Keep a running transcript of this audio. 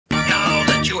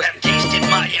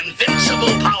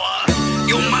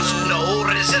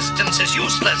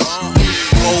useless.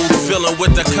 Old villain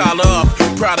with the collar up,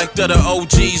 product of the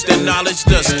OGs that knowledged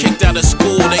us. Kicked out of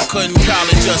school, they couldn't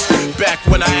college us. Back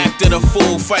when I acted a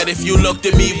fool, fight if you looked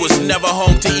at me. Was never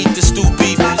home to eat the stew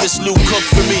beef. This Lou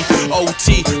cooked for me.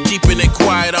 OT, keeping it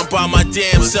quiet, I'm by my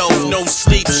damn self. No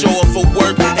sleep, show up for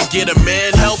work and get a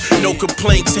man help. No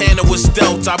complaints, Hannah was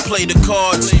dealt. I play the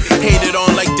cards, hated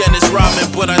on like Dennis Rodman,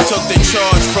 but I took the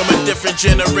charge from a different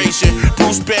generation.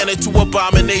 Bruce Banner to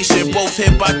Abomination, both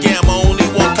hit by Gamma, only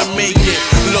one can make it.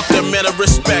 Look, the men of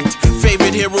respect,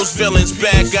 favorite heroes, villains,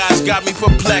 bad guys got me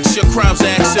perplexed. Your crimes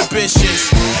are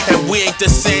exhibitions, and we ain't the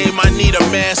same. I need a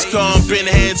mask on, been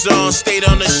hands on, stayed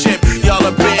on the ship. Y'all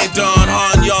are banned on,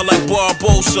 Han, y'all like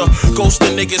Barbosa. Ghost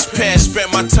the niggas past,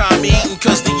 spent my time eating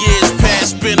cause the years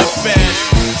past been a fad.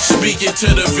 Speaking to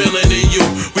the villain in you,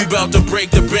 we bout to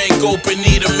break the bank open,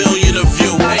 need 1 million of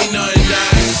you. Ain't nothing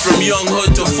nice, from young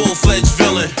hood to full-fledged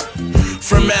villain.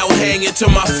 From out hanging to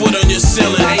my foot on your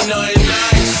ceiling, ain't nothing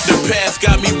nice. The path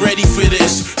got me ready for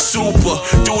this. Super,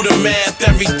 do the math,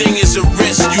 everything is a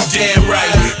risk. You damn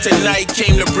right. Tonight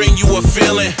came to bring you a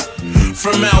feeling.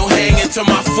 From out hanging to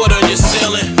my foot on your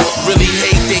ceiling. Really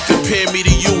hate they compare me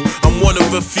to you. I'm one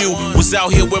of a few. Was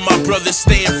out here with my brothers,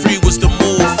 staying free was the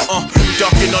move.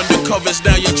 Ducking undercovers,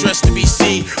 now you're dressed to be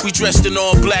seen. We dressed in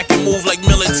all black and move like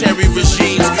military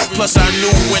regimes. Plus I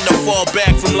knew when to fall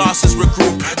back from losses,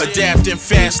 regroup. Adapting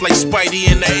fast like Spidey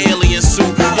in the alien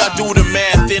suit. Y'all do the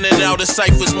math, in and out of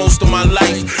ciphers most of my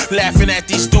life. Laughing at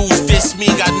these dudes, diss me,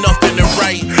 got nothing to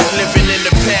write. Living in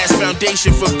the past,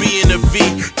 foundation for being a V.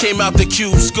 Came out the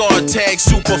cube, scar tag,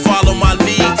 super, follow my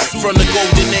lead. From the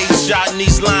golden age, jotting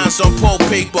these lines on pulp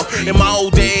paper. In my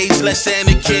older age, less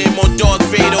Anakin, more Darth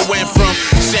Vader. Went from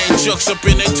saying jokes up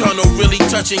in the tunnel, really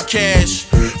touching cash.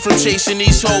 From chasing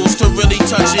these hoes to really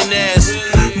touching ass.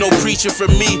 No preacher for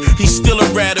me, he's still a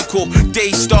radical.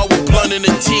 Day start with blunt and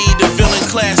a T, the villain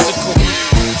classical.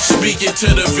 Speaking to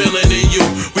the villain in you,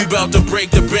 we bout to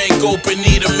break the bank open,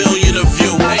 need 1 million of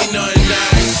you. Ain't nothing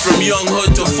nice, from young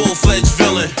hood to full-fledged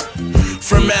villain.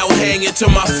 From out hanging to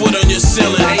my foot on your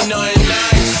ceiling, ain't nothing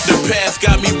nice. The path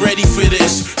got me ready for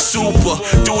this. Super,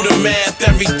 do the math,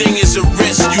 everything is a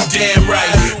risk. You damn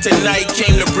right. Tonight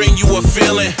came to bring you a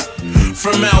feeling.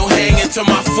 From out